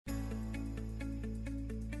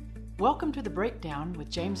Welcome to The Breakdown with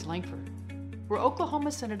James Lankford, where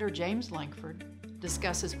Oklahoma Senator James Lankford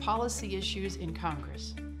discusses policy issues in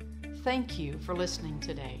Congress. Thank you for listening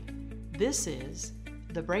today. This is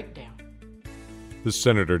The Breakdown. This is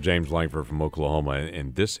Senator James Lankford from Oklahoma,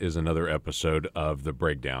 and this is another episode of The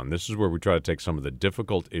Breakdown. This is where we try to take some of the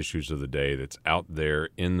difficult issues of the day that's out there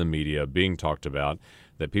in the media being talked about,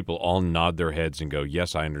 that people all nod their heads and go,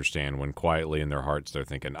 yes, I understand, when quietly in their hearts they're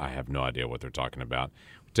thinking, I have no idea what they're talking about.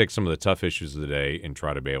 We take some of the tough issues of the day and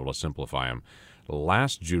try to be able to simplify them.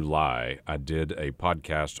 Last July, I did a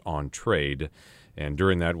podcast on trade, and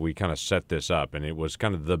during that, we kind of set this up, and it was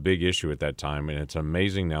kind of the big issue at that time, and it's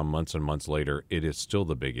amazing now, months and months later, it is still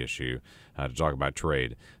the big issue to talk about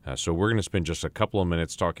trade. So we're going to spend just a couple of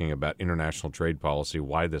minutes talking about international trade policy,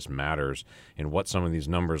 why this matters, and what some of these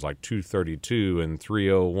numbers like 232 and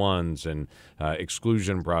 301s and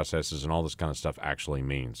exclusion processes and all this kind of stuff actually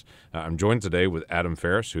means. I'm joined today with Adam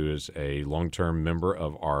Ferris, who is a long-term member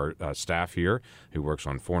of our staff here, who works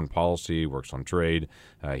on foreign policy, works on trade.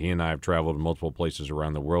 He and I have traveled to multiple places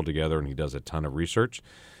around the world together, and he does a ton of research.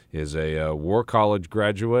 Is a War College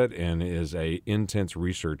graduate and is a intense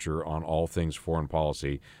researcher on all things foreign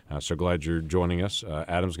policy. So glad you're joining us.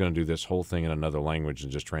 Adam's going to do this whole thing in another language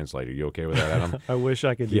and just translate it. You okay with that, Adam? I wish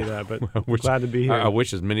I could do that, but glad to be here. I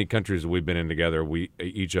wish as many countries that we've been in together,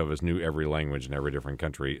 each of us knew every language in every different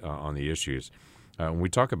country on the issues. When we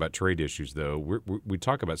talk about trade issues, though, we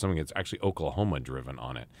talk about something that's actually Oklahoma-driven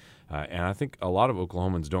on it. And I think a lot of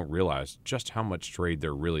Oklahomans don't realize just how much trade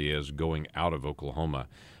there really is going out of Oklahoma.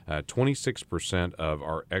 26% of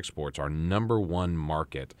our exports, our number one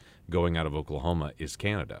market going out of Oklahoma is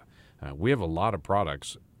Canada. We have a lot of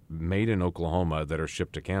products made in Oklahoma that are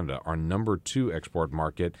shipped to Canada. Our number two export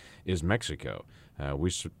market is Mexico. We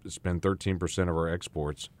spend 13% of our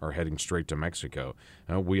exports are heading straight to Mexico.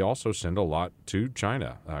 We also send a lot to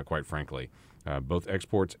China, quite frankly, both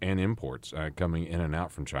exports and imports coming in and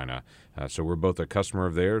out from China. So we're both a customer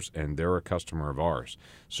of theirs and they're a customer of ours.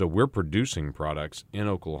 So we're producing products in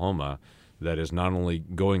Oklahoma that is not only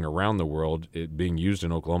going around the world, it being used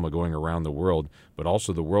in Oklahoma going around the world, but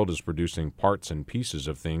also the world is producing parts and pieces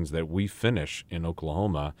of things that we finish in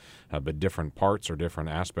Oklahoma, but different parts or different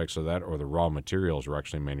aspects of that or the raw materials are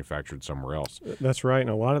actually manufactured somewhere else. That's right, and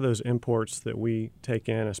a lot of those imports that we take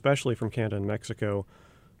in, especially from Canada and Mexico,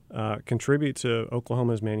 contribute to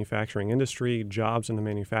Oklahoma's manufacturing industry, jobs in the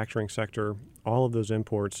manufacturing sector. All of those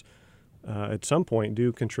imports at some point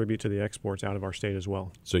do contribute to the exports out of our state as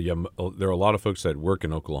well. So yeah, there are a lot of folks that work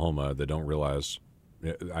in Oklahoma that don't realize,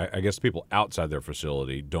 I guess people outside their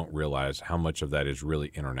facility don't realize how much of that is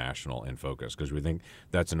really international in focus, because we think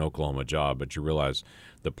that's an Oklahoma job, but you realize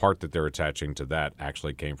the part that they're attaching to that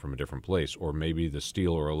actually came from a different place, or maybe the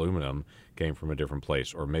steel or aluminum came from a different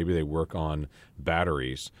place, or maybe they work on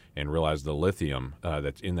batteries and realize the lithium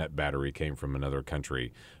that's in that battery came from another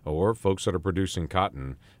country, or folks that are producing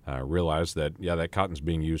cotton realize that, yeah, that cotton's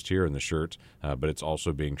being used here in the shirt, but it's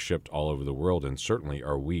also being shipped all over the world, and certainly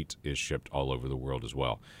our wheat is shipped all over the world as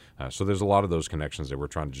well. So there's a lot of those connections that we're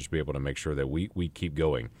trying to just be able to make sure that we keep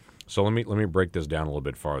going. So let me break this down a little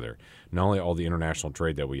bit farther. Not only all the international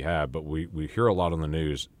trade that we have, but we hear a lot on the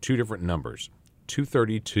news, two different numbers,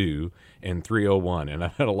 232 and 301. And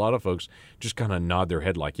I've had a lot of folks just kind of nod their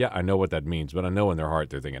head like, yeah, I know what that means. But I know in their heart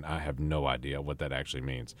they're thinking, I have no idea what that actually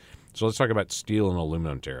means. So let's talk about steel and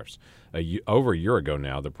aluminum tariffs. Over a year ago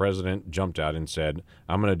now, the president jumped out and said,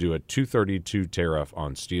 I'm going to do a 232 tariff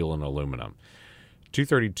on steel and aluminum.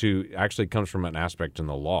 232 actually comes from an aspect in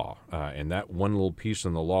the law, and that one little piece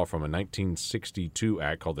in the law from a 1962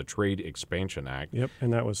 act called the Trade Expansion Act. Yep,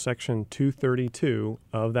 and that was Section 232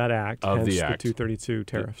 of that act, of hence the act. 232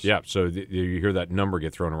 tariffs. Yeah, so you hear that number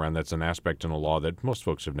get thrown around. That's an aspect in the law that most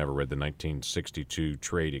folks have never read, the 1962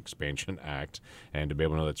 Trade Expansion Act, and to be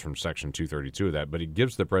able to know that's from Section 232 of that. But it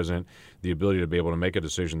gives the president the ability to be able to make a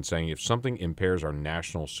decision saying if something impairs our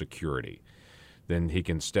national security, then he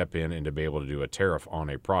can step in and to be able to do a tariff on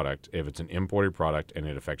a product if it's an imported product and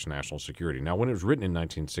it affects national security. Now, when it was written in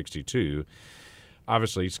 1962,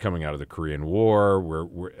 obviously it's coming out of the Korean War.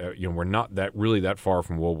 We're not that far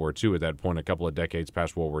from World War II at that point, a couple of decades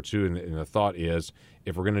past World War II. And the thought is,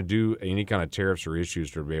 if we're going to do any kind of tariffs or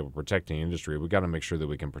issues to be able to protect the industry, we've got to make sure that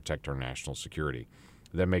we can protect our national security.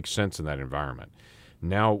 That makes sense in that environment.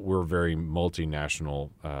 Now we're a very multinational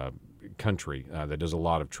country that does a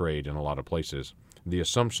lot of trade in a lot of places. The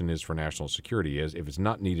assumption is for national security is if it's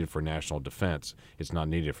not needed for national defense, it's not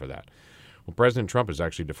needed for that. Well, President Trump has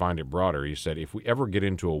actually defined it broader. He said if we ever get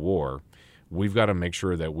into a war, we've got to make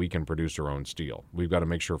sure that we can produce our own steel. We've got to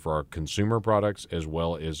make sure for our consumer products as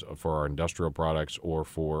well as for our industrial products or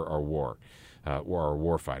for our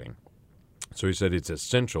war fighting. So he said it's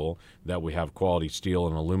essential that we have quality steel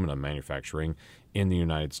and aluminum manufacturing in the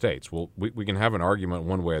United States. Well, we can have an argument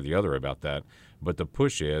one way or the other about that, but the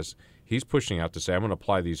push is he's pushing out to say, I'm going to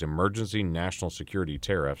apply these emergency national security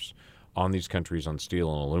tariffs on these countries on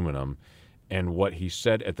steel and aluminum. And what he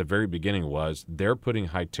said at the very beginning was, they're putting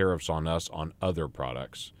high tariffs on us on other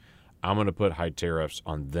products. I'm going to put high tariffs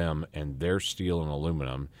on them and their steel and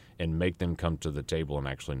aluminum and make them come to the table and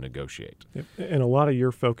actually negotiate. Yep. And a lot of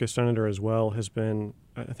your focus, Senator, as well, has been,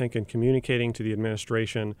 I think, in communicating to the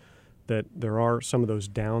administration that there are some of those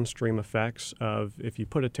downstream effects of if you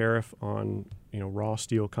put a tariff on raw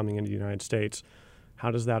steel coming into the United States, how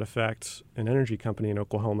does that affect an energy company in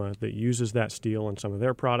Oklahoma that uses that steel in some of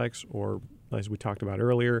their products, or, as we talked about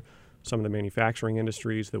earlier, some of the manufacturing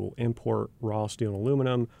industries that will import raw steel and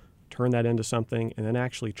aluminum, turn that into something, and then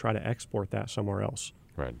actually try to export that somewhere else.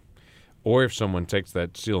 Right. Or if someone takes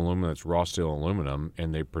that steel and aluminum that's raw steel and aluminum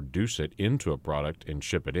and they produce it into a product and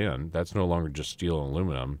ship it in, that's no longer just steel and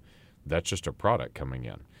aluminum. That's just a product coming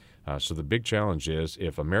in. So the big challenge is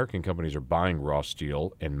if American companies are buying raw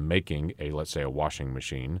steel and making let's say a washing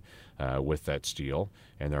machine with that steel,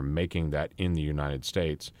 and they're making that in the United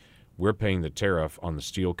States, we're paying the tariff on the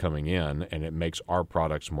steel coming in, and it makes our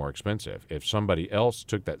products more expensive. If somebody else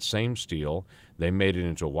took that same steel, they made it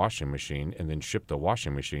into a washing machine and then shipped the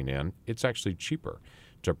washing machine in, it's actually cheaper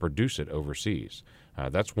to produce it overseas.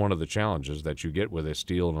 That's one of the challenges that you get with a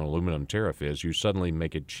steel and aluminum tariff is you suddenly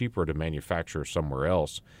make it cheaper to manufacture somewhere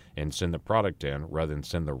else and send the product in rather than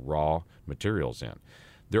send the raw materials in.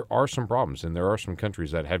 There are some problems, and there are some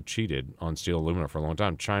countries that have cheated on steel and aluminum for a long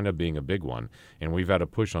time, China being a big one. And we've had a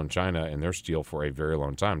push on China and their steel for a very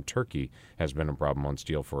long time. Turkey has been a problem on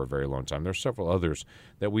steel for a very long time. There's several others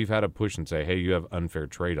that we've had a push and say, hey, you have unfair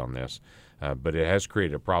trade on this. But it has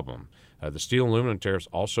created a problem. The steel and aluminum tariffs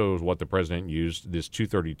also is what the president used, this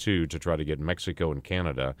 232, to try to get Mexico and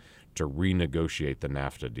Canada to renegotiate the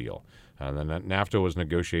NAFTA deal. The NAFTA was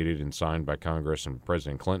negotiated and signed by Congress and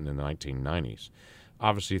President Clinton in the 1990s.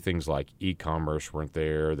 Obviously, things like e-commerce weren't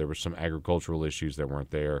there. There were some agricultural issues that weren't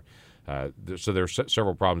there. So there are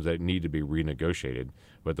several problems that need to be renegotiated.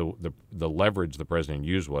 But the leverage the president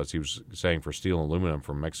used was he was saying for steel and aluminum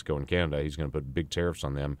from Mexico and Canada, he's going to put big tariffs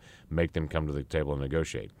on them, make them come to the table and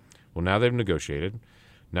negotiate. Well, now they've negotiated.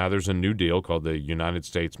 Now there's a new deal called the United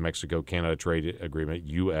States-Mexico-Canada Trade Agreement,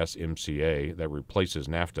 USMCA, that replaces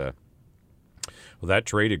NAFTA. Well, that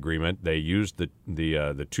trade agreement, they used the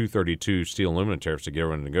 232 steel and aluminum tariffs to get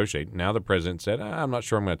everyone to negotiate. Now the president said, I'm not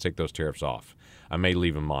sure I'm going to take those tariffs off. I may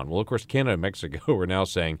leave them on. Well, of course, Canada and Mexico are now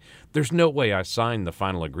saying, there's no way I signed the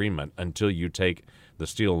final agreement until you take the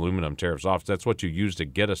steel and aluminum tariffs off. That's what you used to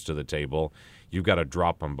get us to the table. You've got to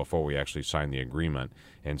drop them before we actually sign the agreement.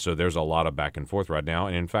 And so there's a lot of back and forth right now.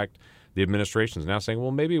 And in fact, the administration is now saying,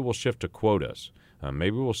 well, maybe we'll shift to quotas.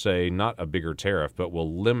 Maybe we'll say not a bigger tariff, but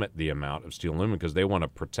we'll limit the amount of steel and aluminum because they want to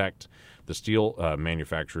protect the steel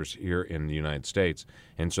manufacturers here in the United States.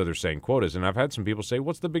 And so they're saying quotas. And I've had some people say,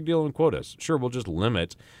 what's the big deal in quotas? Sure, we'll just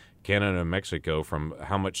limit Canada and Mexico from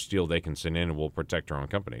how much steel they can send in, and we'll protect our own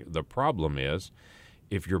company. The problem is,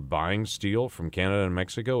 if you're buying steel from Canada and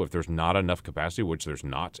Mexico, if there's not enough capacity, which there's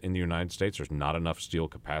not in the United States, there's not enough steel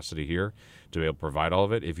capacity here to be able to provide all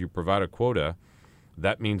of it. If you provide a quota,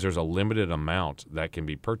 that means there's a limited amount that can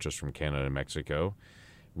be purchased from Canada and Mexico,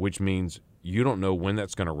 which means you don't know when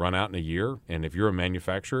that's going to run out in a year. And if you're a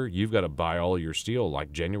manufacturer, you've got to buy all of your steel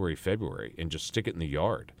like January, February, and just stick it in the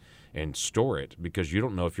yard and store it because you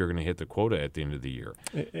don't know if you're going to hit the quota at the end of the year.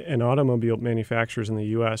 And automobile manufacturers in the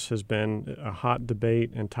U.S. has been a hot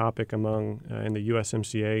debate and topic among in the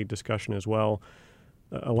USMCA discussion as well.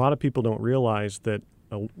 A lot of people don't realize that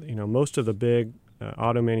most of the big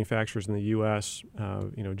auto manufacturers in the U.S.,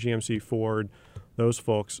 GMC, Ford, those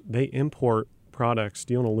folks, they import products,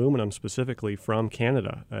 steel and aluminum specifically, from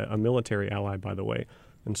Canada, a military ally, by the way.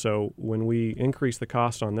 And so when we increase the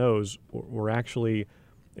cost on those, we're actually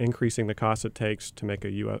increasing the cost it takes to make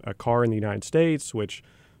a car in the United States, which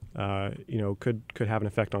could have an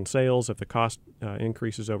effect on sales if the cost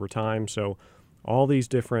increases over time. So all these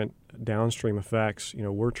different downstream effects,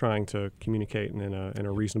 we're trying to communicate in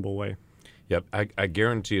a reasonable way. Yep, I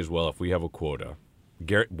guarantee as well, if we have a quota,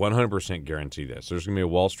 100% guarantee this. There's going to be a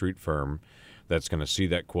Wall Street firm that's going to see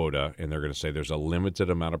that quota, and they're going to say there's a limited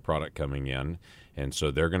amount of product coming in, and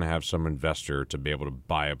so they're going to have some investor to be able to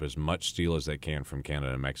buy up as much steel as they can from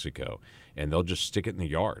Canada and Mexico, and they'll just stick it in the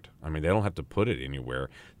yard. I mean, they don't have to put it anywhere.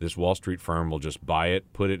 This Wall Street firm will just buy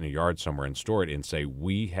it, put it in a yard somewhere, and store it, and say,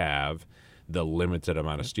 we have the limited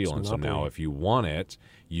amount of steel. And so now if you want it,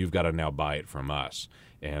 you've got to now buy it from us.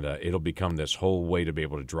 And it'll become this whole way to be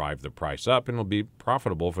able to drive the price up, and it'll be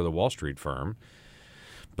profitable for the Wall Street firm.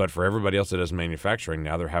 But for everybody else that does manufacturing,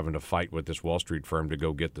 now they're having to fight with this Wall Street firm to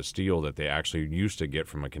go get the steel that they actually used to get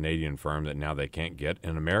from a Canadian firm that now they can't get,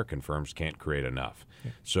 and American firms can't create enough.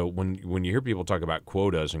 Yeah. So when you hear people talk about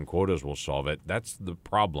quotas and quotas will solve it, that's the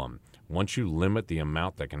problem. Once you limit the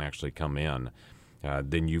amount that can actually come in,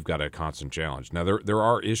 then you've got a constant challenge. Now, there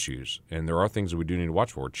are issues, and there are things that we do need to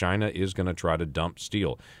watch for. China is going to try to dump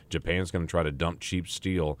steel. Japan's going to try to dump cheap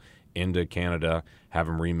steel into Canada, have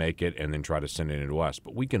them remake it, and then try to send it into us.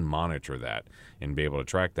 But we can monitor that and be able to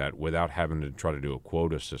track that without having to try to do a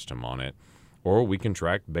quota system on it. Or we can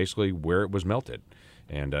track basically where it was melted.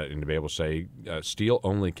 And to be able to say steel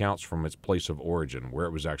only counts from its place of origin, where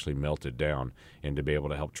it was actually melted down, and to be able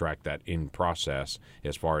to help track that in process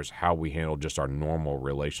as far as how we handle just our normal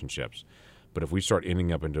relationships. But if we start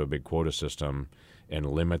ending up into a big quota system and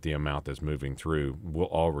limit the amount that's moving through, we'll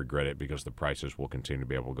all regret it because the prices will continue to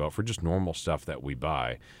be able to go up for just normal stuff that we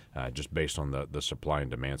buy, just based on the supply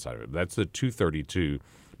and demand side of it. That's the 232.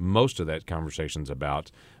 Most of that conversation's about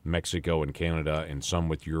Mexico and Canada and some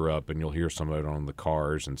with Europe, and you'll hear some of it on the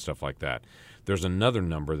cars and stuff like that. There's another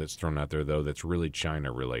number that's thrown out there, though, that's really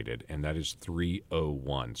China-related, and that is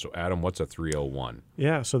 301. So, Adam, what's a 301?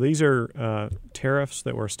 Yeah, so these are tariffs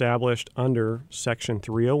that were established under Section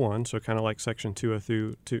 301, so kind of like Section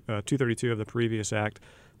 232 of the previous act.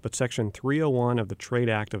 But Section 301 of the Trade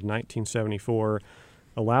Act of 1974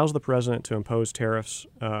 allows the president to impose tariffs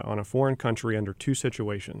on a foreign country under two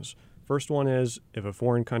situations. First one is if a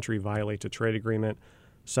foreign country violates a trade agreement.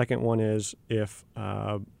 Second one is if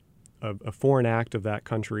a foreign act of that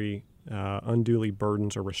country unduly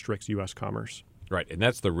burdens or restricts U.S. commerce. Right, and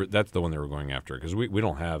that's the one they were going after, because we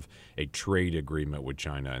don't have a trade agreement with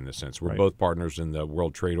China in the sense. We're both partners in the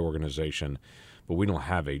World Trade Organization, but we don't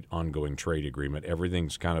have an ongoing trade agreement.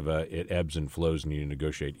 Everything's kind of it ebbs and flows, and you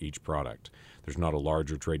negotiate each product. There's not a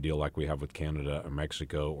larger trade deal like we have with Canada or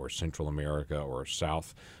Mexico or Central America or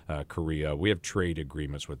South Korea. We have trade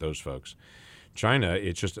agreements with those folks. China,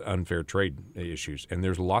 it's just unfair trade issues, and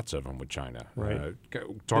there's lots of them with China. Right.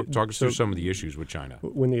 Talk us through some of the issues with China.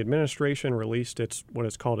 When the administration released what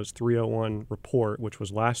is called its 301 report, which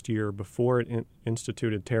was last year before it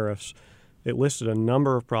instituted tariffs, it listed a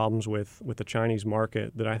number of problems with the Chinese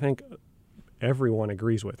market that I think everyone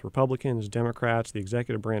agrees with. Republicans, Democrats, the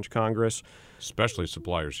executive branch, Congress. Especially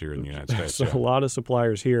suppliers here in the United States. So a lot of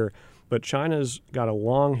suppliers here. But China's got a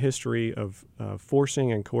long history of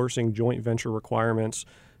forcing and coercing joint venture requirements,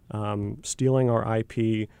 stealing our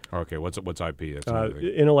IP. Okay, what's IP? That's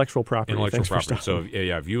intellectual property. Intellectual property. So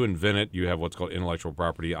if you invent it, you have what's called intellectual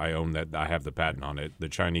property. I own that. I have the patent on it. The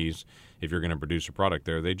Chinese, if you're going to produce a product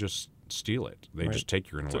there, they just steal it. They just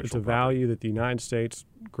take your intellectual property. It's a value that the United States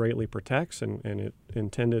greatly protects, and it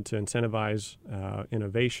intended to incentivize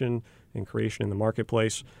innovation and creation in the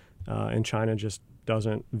marketplace. And China just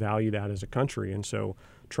doesn't value that as a country. And so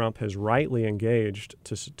Trump has rightly engaged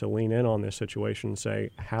to lean in on this situation and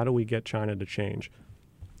say, how do we get China to change?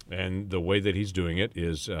 And the way that he's doing it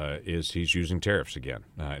is he's using tariffs again.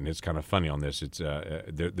 And it's kind of funny on this. It's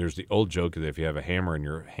there's the old joke that if you have a hammer in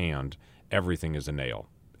your hand, everything is a nail,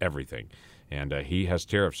 everything. And he has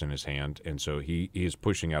tariffs in his hand, and so he is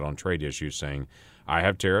pushing out on trade issues saying, I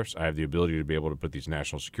have tariffs. I have the ability to be able to put these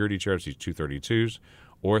national security tariffs, these 232s,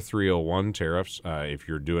 or 301 tariffs. If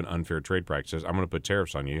you're doing unfair trade practices, I'm going to put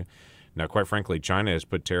tariffs on you. Now, quite frankly, China has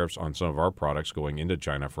put tariffs on some of our products going into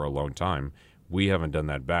China for a long time. We haven't done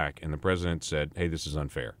that back, and the president said, hey, this is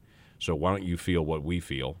unfair. So why don't you feel what we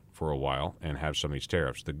feel for a while and have some of these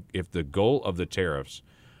tariffs? If the goal of the tariffs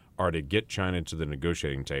are to get China to the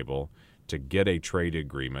negotiating table, to get a trade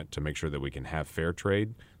agreement, to make sure that we can have fair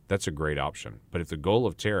trade, that's a great option. But if the goal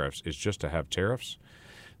of tariffs is just to have tariffs,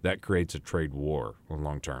 that creates a trade war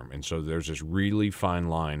long term. And so there's this really fine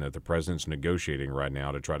line that the president's negotiating right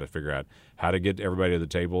now to try to figure out how to get everybody to the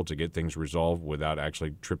table to get things resolved without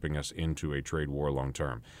actually tripping us into a trade war long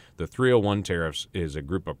term. The 301 tariffs is a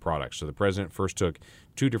group of products. So the president first took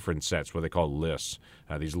two different sets, what they call lists,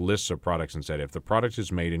 these lists of products, and said if the product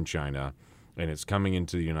is made in China and it's coming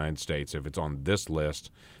into the United States, if it's on this list,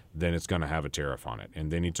 then it's going to have a tariff on it.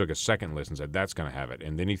 And then he took a second list and said that's going to have it.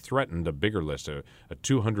 And then he threatened a bigger list, a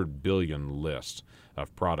 200 billion list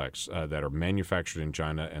of products that are manufactured in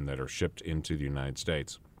China and that are shipped into the United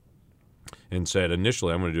States. And said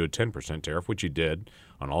initially I'm going to do a 10% tariff, which he did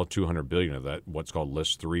on all 200 billion of that, what's called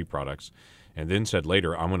List 3 products. And then said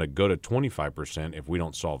later I'm going to go to 25% if we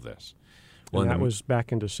don't solve this. Well, and that was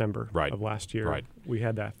back in December of last year. Right. We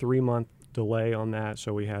had that 3-month delay on that,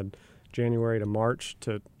 so we had January to March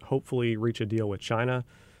to hopefully reach a deal with China.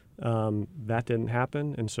 That didn't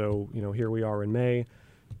happen, and so here we are in May.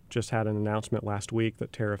 Just had an announcement last week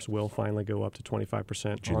that tariffs will finally go up to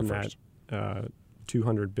 25% on that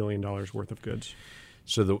 $200 billion worth of goods.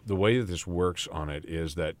 So the way that this works on it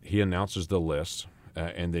is that he announces the list,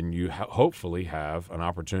 and then you hopefully have an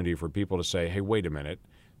opportunity for people to say, hey, wait a minute,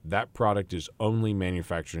 that product is only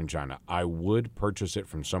manufactured in China. I would purchase it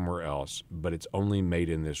from somewhere else, but it's only made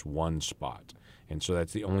in this one spot. And so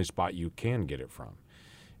that's the only spot you can get it from.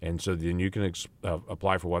 And so then you can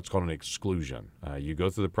apply for what's called an exclusion. You go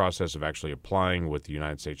through the process of actually applying with the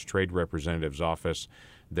United States Trade Representative's office.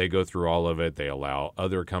 They go through all of it. They allow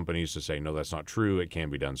other companies to say, no, that's not true. It can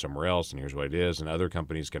be done somewhere else, and here's what it is. And other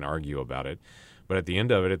companies can argue about it. But at the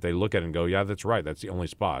end of it, if they look at it and go, yeah, that's right, that's the only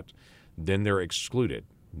spot, then they're excluded.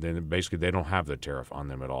 Then basically they don't have the tariff on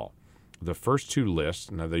them at all. The first two lists,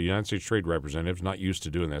 now the United States Trade Representative is not used to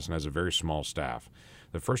doing this and has a very small staff.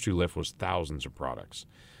 The first two lists was thousands of products.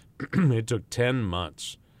 It took 10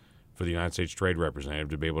 months for the United States Trade Representative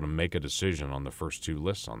to be able to make a decision on the first two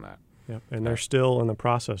lists on that. Yep, and they're still in the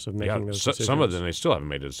process of making those decisions. Some of them they still haven't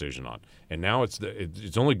made a decision on. And now it's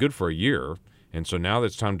only good for a year, and so now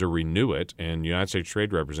it's time to renew it, and the United States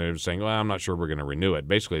Trade Representative is saying, well, I'm not sure we're going to renew it.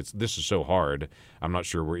 Basically, this is so hard, I'm not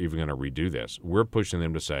sure we're even going to redo this. We're pushing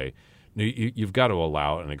them to say, you've got to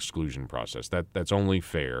allow an exclusion process. That's only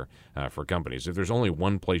fair for companies. If there's only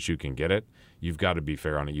one place you can get it, you've got to be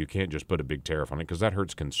fair on it. You can't just put a big tariff on it because that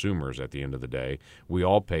hurts consumers at the end of the day. We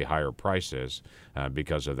all pay higher prices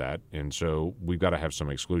because of that, and so we've got to have some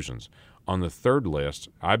exclusions. On the third list,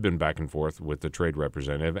 I've been back and forth with the trade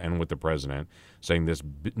representative and with the president saying this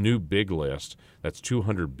new big list, that's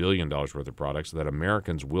 $200 billion worth of products that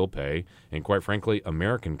Americans will pay, and quite frankly,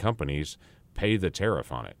 American companies pay the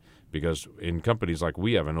tariff on it. Because in companies like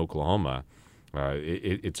we have in Oklahoma,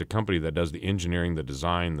 it's a company that does the engineering, the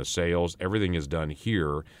design, the sales. Everything is done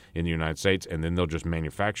here in the United States, and then they'll just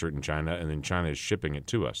manufacture it in China, and then China is shipping it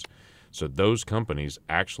to us. So those companies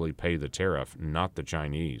actually pay the tariff, not the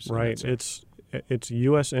Chinese. Right. It's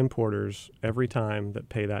U.S. importers every time that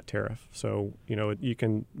pay that tariff. So, you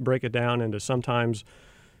can break it down into sometimes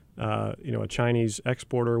a Chinese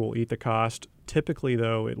exporter will eat the cost. Typically,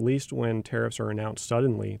 though, at least when tariffs are announced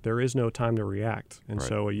suddenly, there is no time to react. And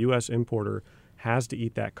so a U.S. importer has to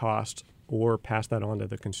eat that cost or pass that on to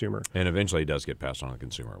the consumer. And eventually it does get passed on to the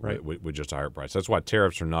consumer with just a higher price. That's why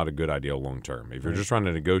tariffs are not a good idea long term. If you're just trying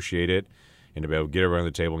to negotiate it and to be able to get it around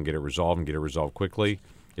the table and get it resolved quickly,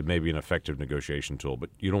 it may be an effective negotiation tool.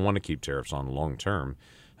 But you don't want to keep tariffs on long term.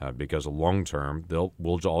 Because long term,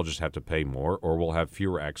 we'll all just have to pay more, or we'll have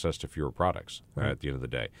fewer access to fewer products at the end of the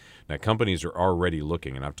day. Now, companies are already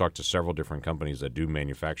looking, and I've talked to several different companies that do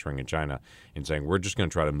manufacturing in China and saying, we're just going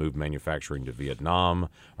to try to move manufacturing to Vietnam,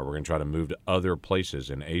 or we're going to try to move to other places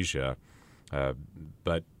in Asia.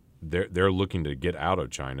 But they're looking to get out of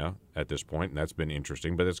China at this point, and that's been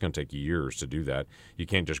interesting, but it's going to take years to do that. You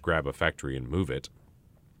can't just grab a factory and move it.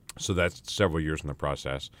 So that's several years in the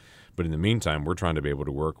process. But in the meantime, we're trying to be able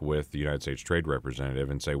to work with the United States Trade Representative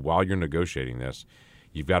and say, while you're negotiating this,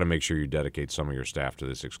 you've got to make sure you dedicate some of your staff to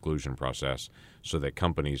this exclusion process so that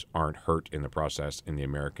companies aren't hurt in the process and the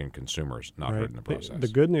American consumers not hurt in the process. The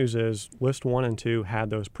good news is List 1 and 2 had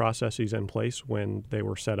those processes in place when they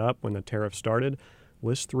were set up, when the tariff started.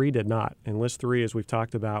 List 3 did not. And List 3, as we've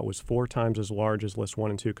talked about, was 4 times as large as List 1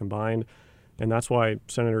 and 2 combined. And that's why,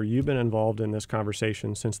 Senator, you've been involved in this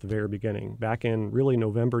conversation since the very beginning. Back in really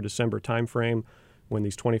November, December timeframe, when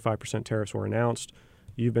these 25% tariffs were announced,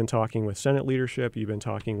 you've been talking with Senate leadership, you've been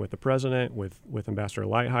talking with the president, with Ambassador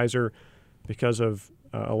Lighthizer. Because of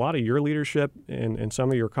a lot of your leadership and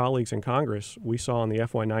some of your colleagues in Congress, we saw in the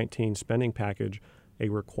FY19 spending package a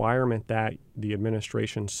requirement that the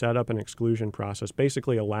administration set up an exclusion process,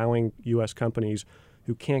 basically allowing U.S. companies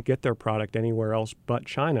who can't get their product anywhere else but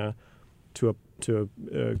China to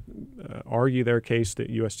argue their case to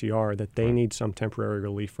USTR that they need some temporary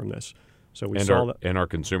relief from this. So we saw that. And our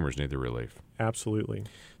consumers need the relief. Absolutely.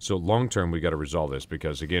 So long term, we got to resolve this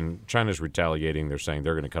because, again, China's retaliating. They're saying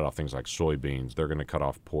they're going to cut off things like soybeans. They're going to cut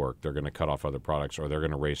off pork. They're going to cut off other products, or they're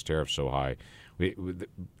going to raise tariffs so high.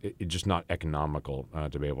 It's just not economical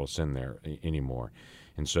to be able to send there anymore.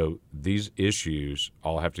 And so these issues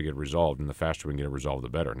all have to get resolved, and the faster we can get it resolved, the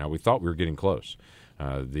better. Now, we thought we were getting close.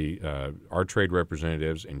 Our trade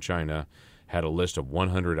representatives in China had a list of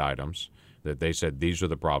 100 items that they said these are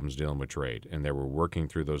the problems dealing with trade, and they were working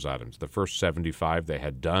through those items. The first 75 they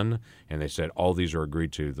had done, and they said all these are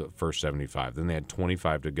agreed to, the first 75. Then they had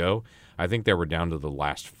 25 to go. I think they were down to the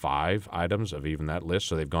last 5 items of even that list,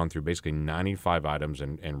 so they've gone through basically 95 items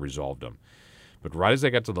and resolved them. But right as they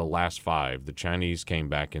got to the last 5, the Chinese came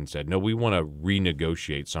back and said, no, we want to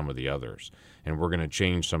renegotiate some of the others, and we're going to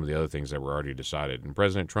change some of the other things that were already decided. And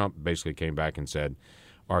President Trump basically came back and said,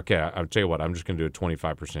 okay, I'll tell you what, I'm just going to do a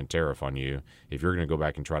 25% tariff on you if you're going to go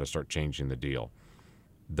back and try to start changing the deal.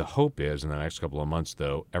 The hope is in the next couple of months,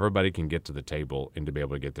 though, everybody can get to the table and to be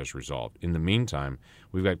able to get this resolved. In the meantime,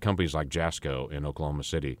 we've got companies like Jasco in Oklahoma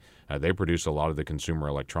City. They produce a lot of the consumer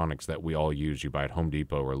electronics that we all use. You buy at Home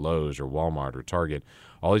Depot or Lowe's or Walmart or Target,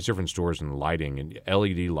 all these different stores in lighting and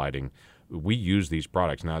LED lighting. We use these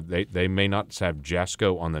products. Now, they may not have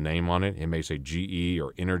Jasco on the name on it. It may say GE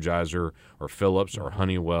or Energizer or Philips or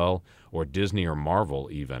Honeywell or Disney or Marvel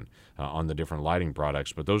even on the different lighting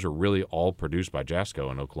products. But those are really all produced by Jasco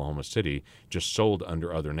in Oklahoma City, just sold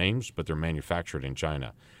under other names, but they're manufactured in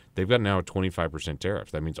China. They've got now a 25%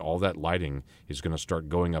 tariff. That means all that lighting is going to start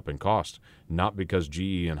going up in cost, not because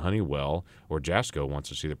GE and Honeywell or Jasco wants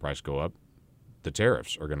to see the price go up. The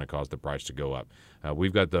tariffs are going to cause the price to go up.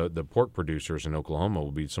 We've got the pork producers in Oklahoma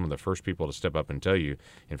will be some of the first people to step up and tell you.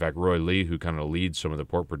 In fact, Roy Lee, who kind of leads some of the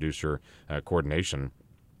pork producer coordination,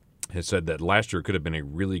 has said that last year could have been a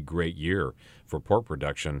really great year for pork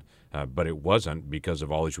production, but it wasn't because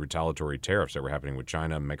of all these retaliatory tariffs that were happening with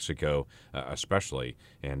China, Mexico especially,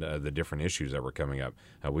 and the different issues that were coming up.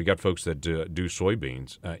 We got folks that do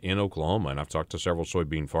soybeans in Oklahoma, and I've talked to several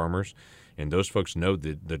soybean farmers, and those folks know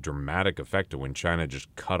the dramatic effect of when China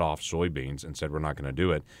just cut off soybeans and said we're not going to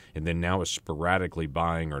do it, and then now is sporadically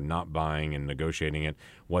buying or not buying and negotiating it,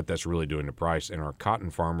 what that's really doing to price. And our cotton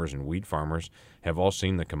farmers and wheat farmers have all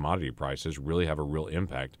seen the commodity prices really have a real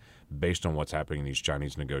impact based on what's happening in these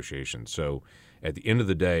Chinese negotiations. So at the end of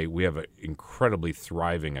the day, we have an incredibly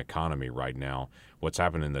thriving economy right now. What's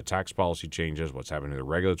happened in the tax policy changes, what's happening in the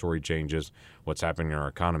regulatory changes, what's happening in our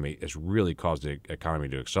economy has really caused the economy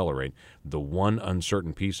to accelerate. The one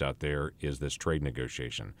uncertain piece out there is this trade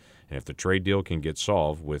negotiation. And if the trade deal can get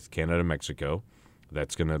solved with Canada and Mexico,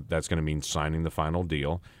 that's gonna mean signing the final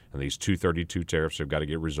deal. And these 232 tariffs have got to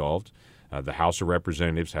get resolved. The House of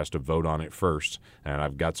Representatives has to vote on it first. And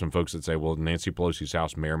I've got some folks that say, well, Nancy Pelosi's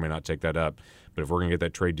House may or may not take that up. But if we're going to get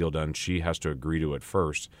that trade deal done, she has to agree to it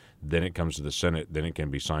first. Then it comes to the Senate. Then it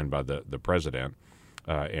can be signed by the president.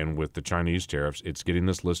 And with the Chinese tariffs, it's getting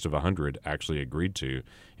this list of 100 actually agreed to,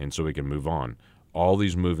 and so we can move on. All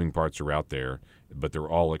these moving parts are out there, but they're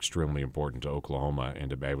all extremely important to Oklahoma and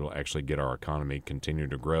to be able to actually get our economy continue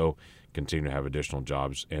to grow, continue to have additional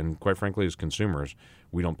jobs. And quite frankly, as consumers,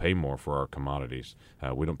 we don't pay more for our commodities.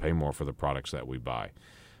 We don't pay more for the products that we buy.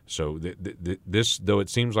 So this, though it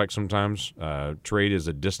seems like sometimes trade is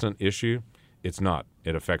a distant issue, it's not.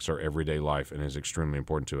 It affects our everyday life and is extremely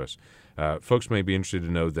important to us. Folks may be interested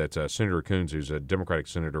to know that Senator Coons, who's a Democratic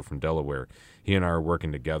senator from Delaware, he and I are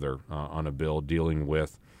working together on a bill dealing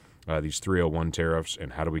with these 301 tariffs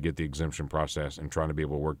and how do we get the exemption process and trying to be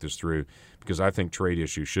able to work this through, because I think trade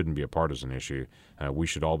issues shouldn't be a partisan issue. We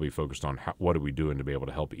should all be focused on what are we doing to be able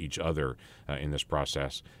to help each other in this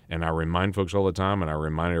process. And I remind folks all the time, and I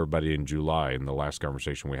remind everybody in July in the last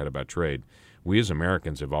conversation we had about trade, we as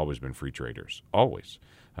Americans have always been free traders, always.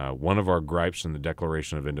 One of our gripes in the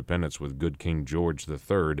Declaration of Independence with good King George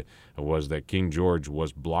III was that King George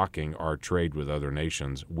was blocking our trade with other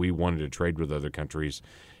nations. We wanted to trade with other countries,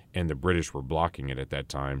 and the British were blocking it at that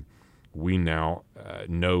time. We now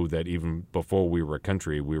know that even before we were a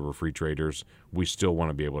country, we were free traders. We still want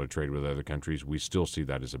to be able to trade with other countries. We still see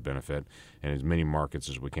that as a benefit. And as many markets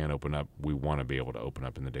as we can open up, we want to be able to open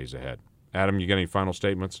up in the days ahead. Adam, you got any final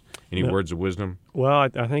statements? Any words of wisdom? Well,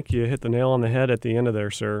 I think you hit the nail on the head at the end of there,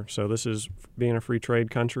 sir. So this is being a free trade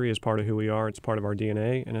country is part of who we are. It's part of our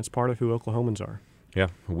DNA, and it's part of who Oklahomans are. Yeah,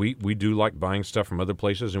 we do like buying stuff from other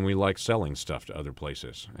places, and we like selling stuff to other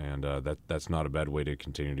places, and that's not a bad way to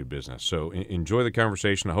continue to do business. So enjoy the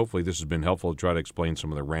conversation. Hopefully this has been helpful to try to explain some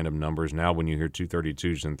of the random numbers. Now when you hear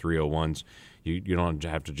 232s and 301s, you don't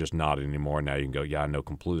have to just nod anymore. Now you can go, yeah, I know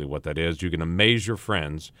completely what that is. You can amaze your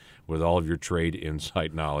friends with all of your trade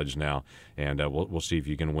insight knowledge now, and we'll see if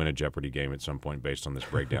you can win a Jeopardy game at some point based on this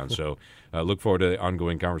breakdown. So look forward to the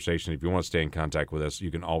ongoing conversation. If you want to stay in contact with us,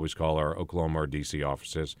 you can always call our Oklahoma or D.C.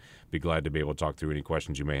 offices. Be glad to be able to talk through any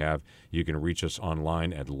questions you may have. You can reach us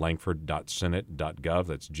online at lankford.senate.gov.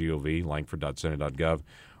 That's G-O-V, lankford.senate.gov,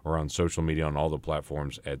 or on social media on all the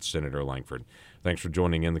platforms at Senator Lankford. Thanks for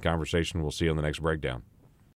joining in the conversation. We'll see you on the next breakdown.